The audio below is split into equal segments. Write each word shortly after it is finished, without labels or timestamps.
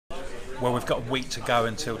Well, we've got a week to go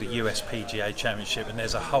until the US PGA Championship, and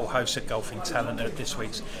there's a whole host of golfing talent at this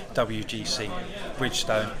week's WGC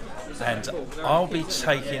Bridgestone, and I'll be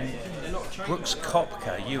taking Brooks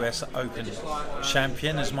Koepka, US Open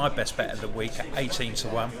champion, as my best bet of the week at 18 to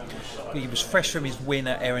 1. He was fresh from his win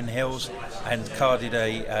at Erin Hills and carded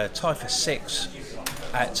a tie for 6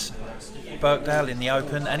 at Birkdale in the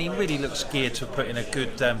Open, and he really looks geared to put in a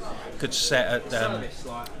good set at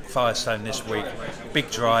Firestone this week.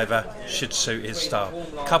 Big driver, should suit his style.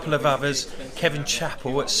 A couple of others, Kevin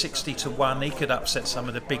Chappell at 60 to 1, he could upset some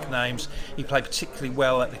of the big names. He played particularly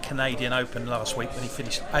well at the Canadian Open last week when he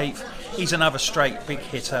finished 8th. He's another straight big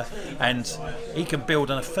hitter, and he can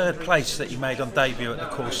build on a 3rd place that he made on debut at the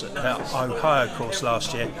course at the Ohio course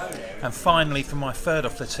last year. And finally, for my 3rd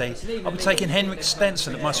off the tee, I'll be taking Henrik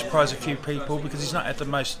Stenson. It might surprise a few people because he's not had the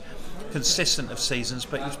most consistent of seasons,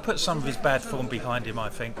 but he's put some of his bad form behind him, I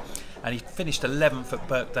think, and he finished 11th at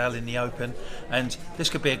Birkdale in the Open, and this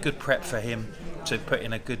could be a good prep for him to put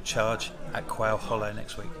in a good charge at Quail Hollow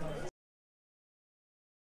next week.